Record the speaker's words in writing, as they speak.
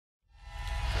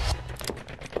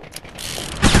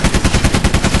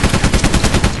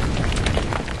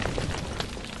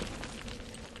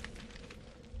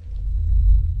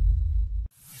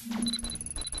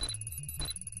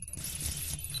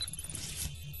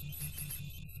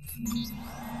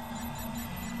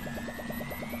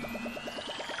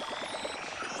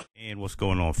And what's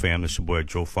going on, fam? It's your boy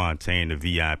Joe Fontaine, the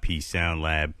VIP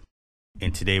SoundLab,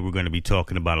 and today we're going to be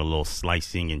talking about a little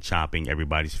slicing and chopping,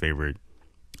 everybody's favorite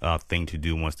thing to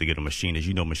do once they get a Maschine. As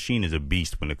you know, Maschine is a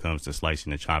beast when it comes to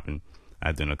slicing and chopping.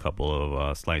 I've done a couple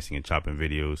of slicing and chopping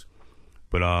videos,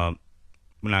 but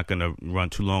we're not going to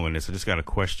run too long on this. I just got a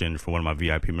question for one of my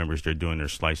VIP members. They're doing their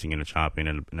slicing and chopping,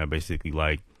 and they're basically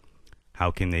like, how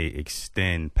can they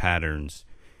extend patterns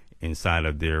inside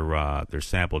of their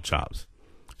sample chops?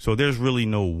 So there's really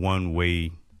no one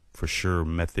way for sure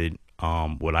method.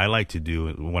 What I like to do,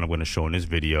 what I'm going to show in this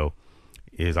video,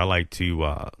 is I like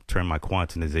to turn my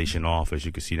quantization off. As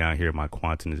you can see down here, my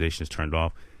quantization is turned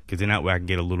off, because then that way I can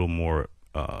get a little more,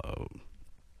 I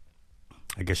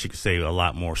guess you could say, a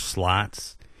lot more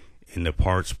slots in the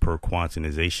parts per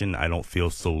quantization. I don't feel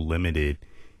so limited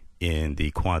in the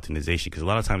quantization, because a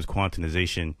lot of times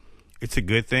quantization, it's a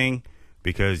good thing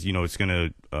because, you know, it's going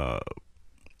to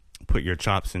put your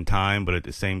chops in time, but at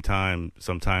the same time,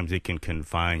 sometimes it can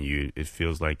confine you. It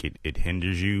feels like it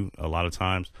hinders you a lot of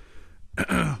times.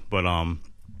 But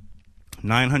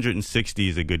 960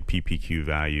 is a good PPQ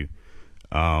value.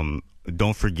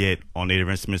 Don't forget, on Native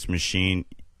Instruments Maschine,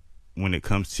 when it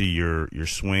comes to your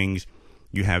swings,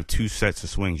 you have two sets of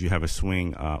swings. You have a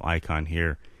swing icon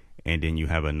here, and then you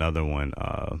have another one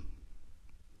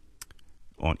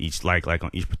on each, like on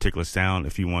each particular sound.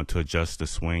 If you want to adjust the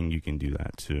swing, you can do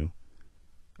that too.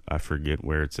 I forget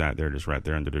where it's at. There it is, right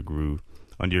there under the groove.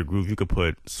 Under your groove, you could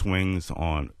put swings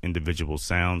on individual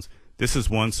sounds. This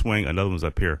is one swing, another one's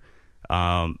up here.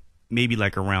 Maybe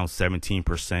like around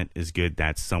 17% is good.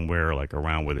 That's somewhere like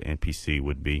around where the NPC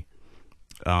would be.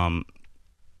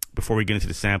 Before we get into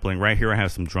the sampling, right here I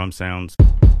have some drum sounds,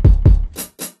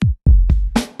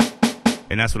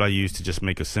 and that's what I use to just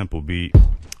make a simple beat.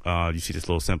 You see this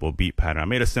little simple beat pattern. I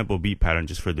made a simple beat pattern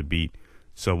just for the beat.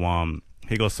 So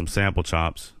here goes some sample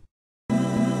chops.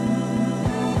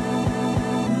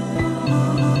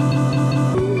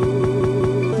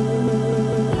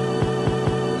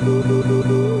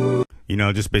 You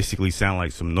know, just basically sound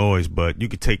like some noise, but you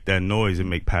could take that noise and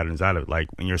make patterns out of it. Like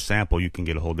in your sample, you can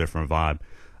get a whole different vibe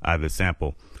out of the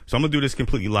sample. So I'm gonna do this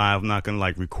completely live. I'm not gonna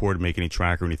like record, make any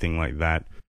track or anything like that.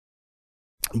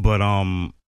 But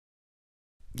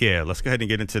yeah, let's go ahead and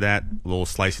get into that little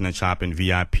slicing and chopping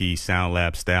VIP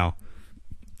SoundLab style.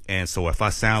 And so if I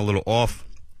sound a little off,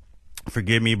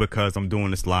 forgive me, because I'm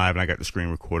doing this live and I got the screen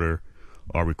recorder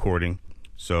recording.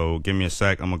 So give me a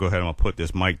sec. I'm gonna go ahead and I'll put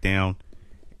this mic down,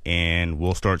 and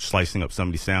we'll start slicing up some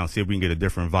of these sounds, see if we can get a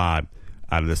different vibe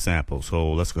out of the sample.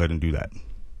 So let's go ahead and do that.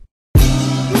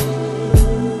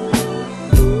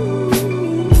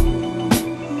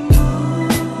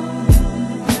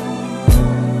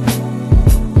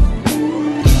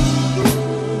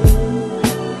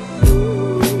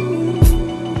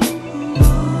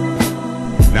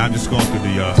 Now I'm just going through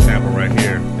the sample right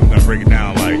here. I'm gonna break it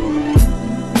down like,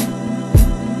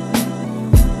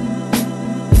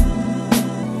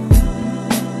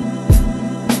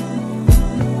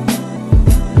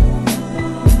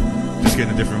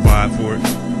 getting a different vibe for it.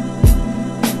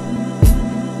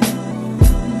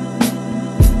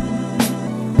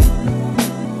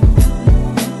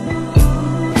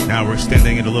 Now we're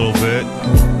extending it a little bit.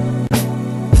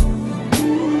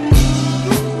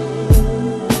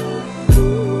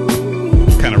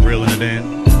 Kind of reeling it in.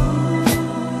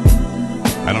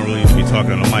 I don't really need to be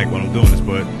talking on the mic when I'm doing this,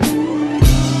 but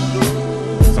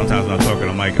sometimes when I'm talking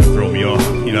on the mic, it'll throw me off.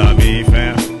 You know what I mean,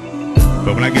 fam?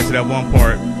 But when I get to that one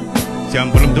part, see,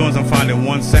 what I'm doing is I'm finding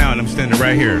one sound, I'm standing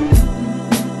right here.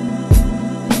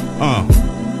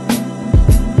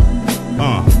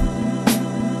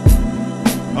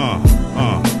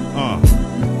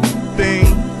 Ding.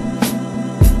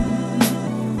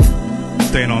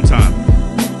 Staying on time.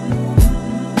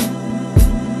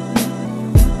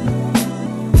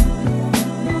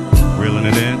 Reeling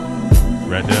it in,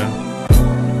 right there.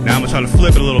 Now I'm gonna try to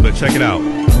flip it a little bit, check it out.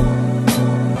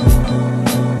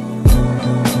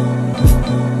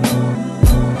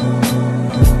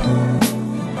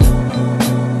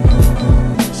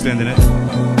 Extending it,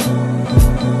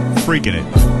 freaking it.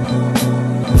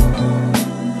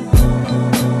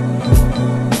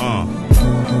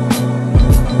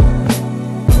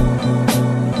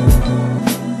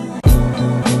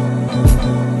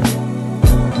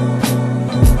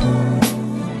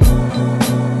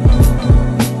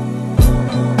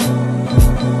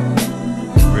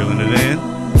 Reeling it in.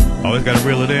 Always gotta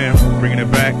reel it in, bringing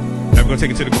it back. Now we're gonna take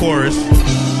it to the chorus. A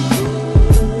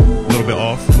little bit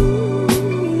off.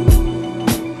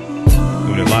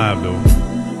 Doing it live though.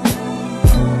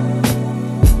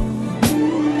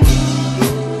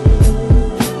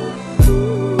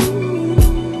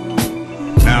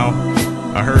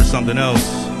 something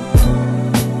else.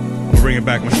 We'll bring it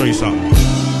back. I'm gonna show you something.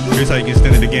 Here's how you can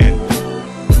extend it again.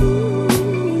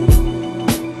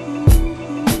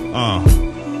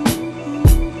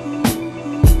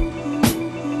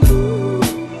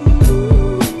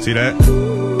 See that?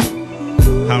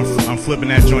 I'm flipping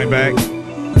that joint back.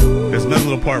 There's another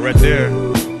little part right there.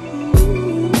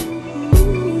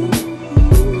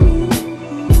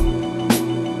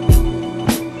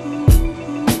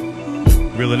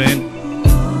 Reel it in.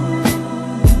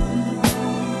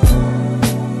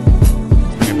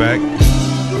 Bring it back.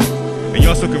 And you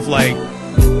also can like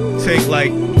take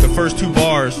like the first two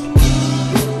bars or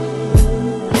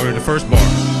the first bar.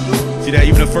 See that?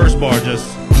 Even the first bar just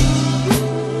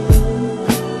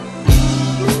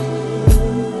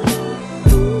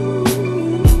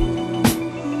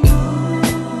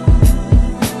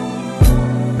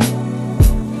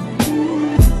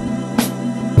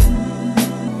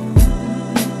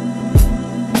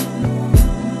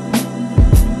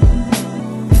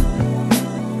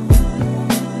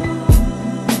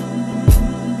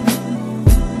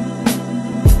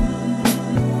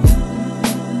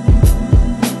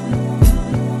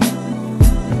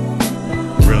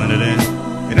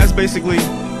basically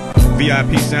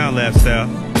VIP SOUNDLAB style.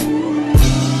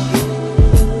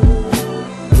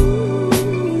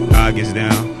 How it gets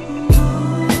down.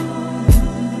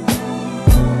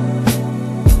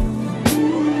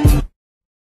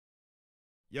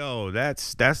 Yo,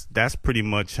 that's pretty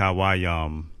much how I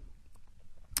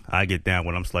get down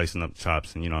when I'm slicing up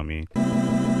chops, and you know what I mean?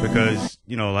 Because,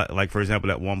 you know, like for example,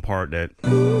 that one part that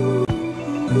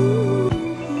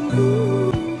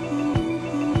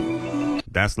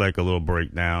that's like a little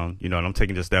breakdown, you know, and I'm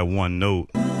taking just that one note.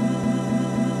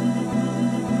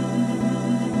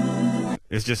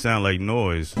 It just sounds like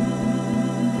noise. And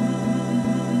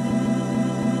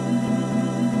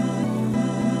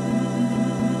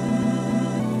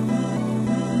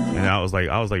I was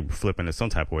like flipping it some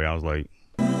type of way. I was like,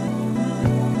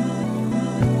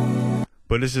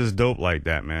 but it's just dope like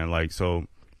that, man. Like, so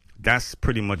that's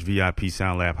pretty much VIP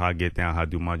SOUNDLAB, how I get down, how I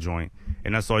do my joint.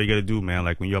 And that's all you got to do, man.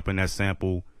 Like when you're up in that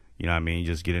sample, you know what I mean? You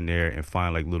just get in there and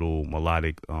find like little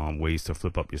melodic ways to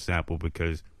flip up your sample,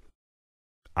 because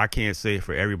I can't say it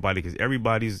for everybody, because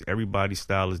everybody's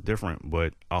style is different.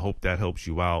 But I hope that helps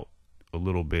you out a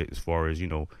little bit as far as, you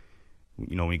know, when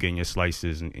you're getting your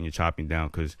slices and you're chopping down.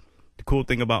 Because the cool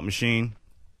thing about Maschine,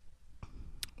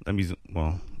 let me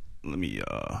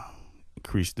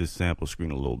increase this sample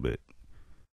screen a little bit.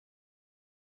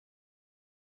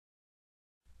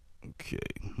 Okay,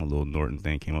 my little Norton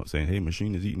thing came up saying, "Hey,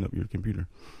 Maschine is eating up your computer."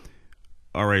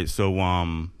 All right, so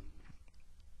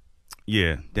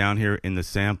yeah, down here in the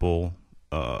sample,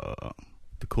 the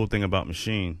cool thing about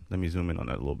Maschine, let me zoom in on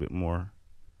that a little bit more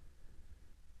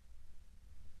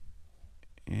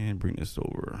and bring this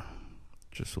over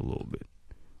just a little bit.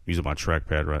 I'm using my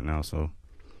trackpad right now, so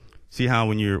see how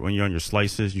when you're on your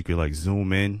slices, you can like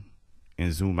zoom in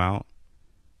and zoom out,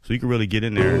 so you can really get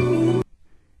in there.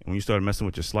 And when you start messing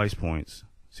with your slice points,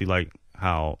 see like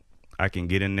how I can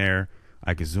get in there,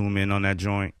 I can zoom in on that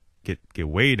joint, get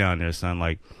way down there, son.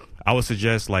 Like I would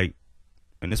suggest, like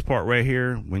in this part right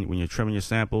here, when you're trimming your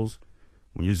samples,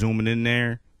 when you're zooming in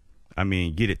there, I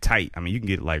mean, get it tight. I mean, you can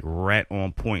get it like right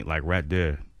on point, like right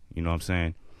there. You know what I'm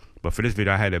saying? But for this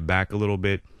video, I had it back a little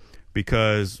bit,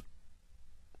 because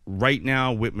right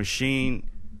now with Maschine,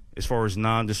 as far as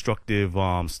non-destructive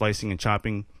slicing and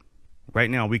chopping, right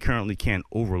now we currently can't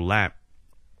overlap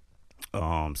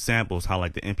samples how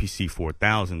like the MPC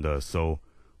 4000 does. So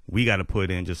we got to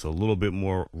put in just a little bit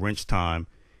more wrench time.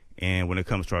 And when it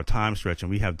comes to our time stretch, and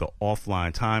we have the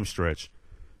offline time stretch,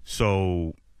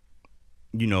 so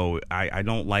you know, I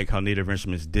don't like how Native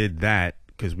Instruments did that,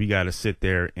 because we got to sit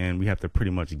there and we have to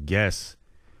pretty much guess.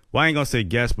 Well, I ain't gonna say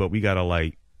guess, but we gotta,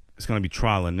 like, it's gonna be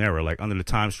trial and error, like under the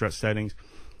time stretch settings.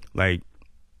 Like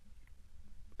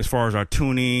as far as our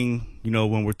tuning, you know,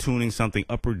 when we're tuning something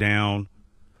up or down,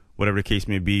 whatever the case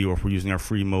may be, or if we're using our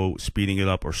free mode, speeding it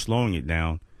up or slowing it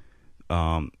down,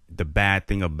 the bad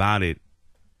thing about it,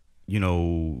 you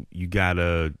know, you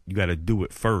gotta do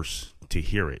it first to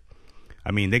hear it.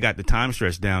 I mean, they got the time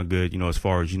stretch down good, you know, as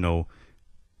far as, you know,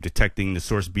 detecting the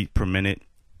source beat per minute,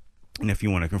 and if you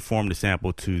want to conform the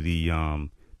sample to the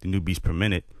new beats per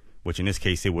minute, which in this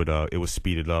case it would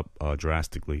speed it up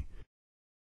drastically.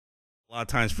 A lot of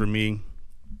times for me,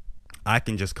 I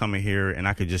can just come in here and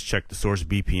I could just check the source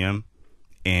BPM,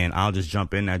 and I'll just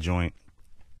jump in that joint,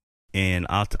 and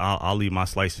I'll leave my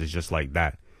slices just like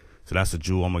that. So that's a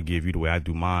jewel I'm gonna give you the way I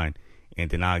do mine, and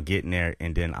then I'll get in there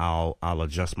and then I'll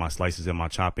adjust my slices and my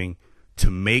chopping to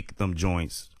make them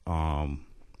joints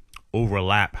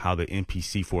overlap how the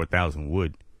MPC 4000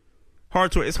 would.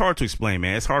 It's hard to explain,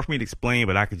 man. It's hard for me to explain,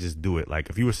 but I could just do it. Like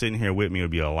if you were sitting here with me, it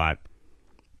would be a lot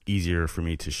easier for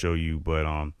me to show you.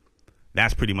 But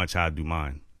that's pretty much how I do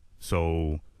mine.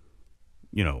 So,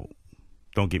 you know,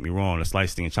 don't get me wrong. The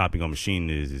slicing and chopping on Maschine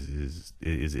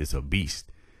is a beast.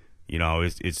 You know,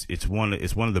 it's one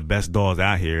of the best DAWs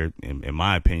out here, in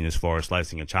my opinion, as far as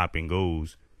slicing and chopping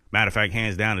goes. Matter of fact,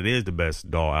 hands down, it is the best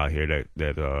DAW out here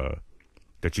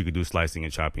that you could do slicing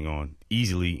and chopping on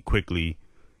easily, quickly.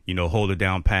 You know, holding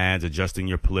down pads, adjusting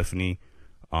your polyphony.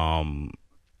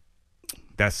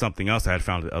 That's something else I had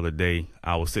found the other day.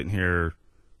 I was sitting here,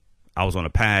 I was on a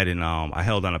pad, and I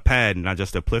held on a pad and I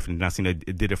adjusted polyphony, and I seen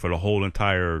it did it for the whole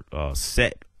entire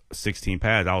set, 16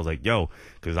 pads. I was like, yo,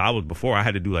 because before I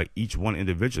had to do like each one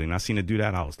individually, and I seen it do that.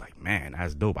 And I was like, man,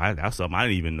 that's dope. That's something I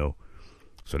didn't even know.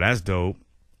 So that's dope.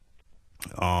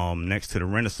 Next to the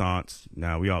Renaissance,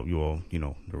 now you all, you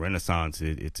know, the Renaissance,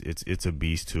 it's a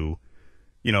beast too.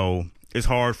 You know, it's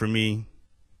hard for me.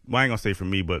 Well, I ain't gonna say for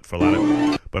me, but for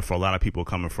a lot of people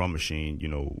coming from Maschine, you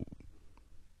know,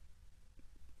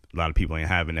 a lot of people ain't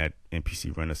having that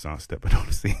MPC Renaissance stepping on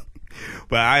the scene.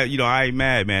 But I ain't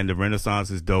mad, man. The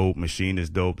Renaissance is dope. Maschine is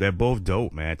dope. They're both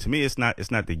dope, man. To me, it's not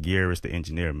the gear, it's the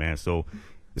engineer, man. So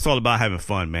it's all about having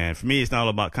fun, man. For me, it's not all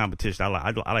about competition.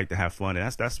 I like to have fun,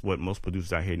 and that's what most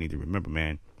producers out here need to remember,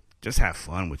 man. Just have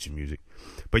fun with your music.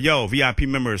 But yo, VIP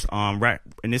members, right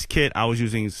in this kit, I was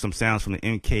using some sounds from the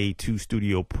MK2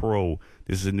 Studio Pro.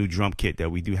 This is a new drum kit that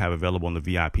we do have available on the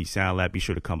VIP SoundLab. Be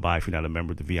sure to come by if you're not a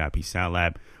member of the VIP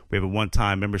SoundLab. We have a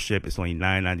one-time membership. It's only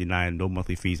 $9.99, no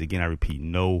monthly fees. Again, I repeat,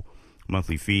 no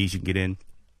monthly fees. You can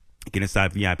get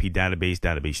inside VIP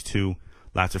database 2.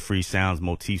 Lots of free sounds,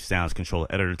 motif sounds, controller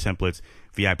editor templates.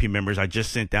 VIP members, I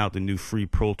just sent out the new free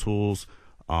Pro Tools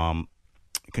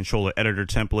controller editor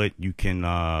template. You can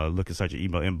look inside your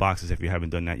email inboxes. If you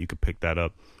haven't done that, you can pick that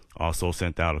up. Also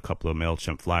sent out a couple of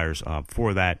MailChimp flyers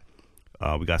for that.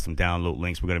 We got some download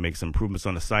links. We're going to make some improvements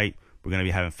on the site. We're going to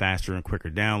be having faster and quicker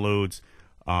downloads.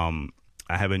 I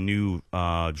have a new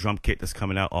drum kit that's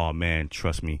coming out. Oh, man,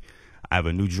 trust me. I have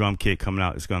a new drum kit coming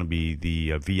out. It's going to be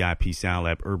the VIP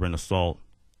SoundLab Urban Assault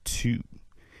 2.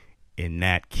 And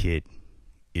that kit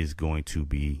is going to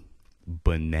be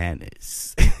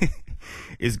bananas.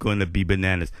 It's going to be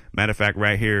bananas. Matter of fact,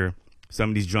 right here, some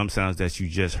of these drum sounds that you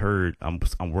just heard, I'm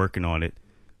working on it.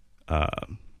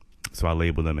 So I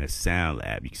label them as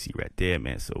SoundLab. You can see right there,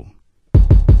 man. So,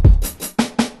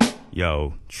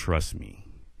 yo, trust me,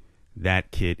 that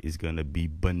kit is going to be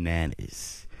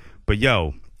bananas. But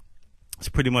yo, that's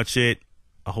pretty much it.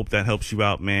 I hope that helps you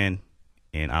out, man.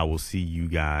 And I will see you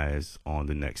guys on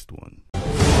the next one.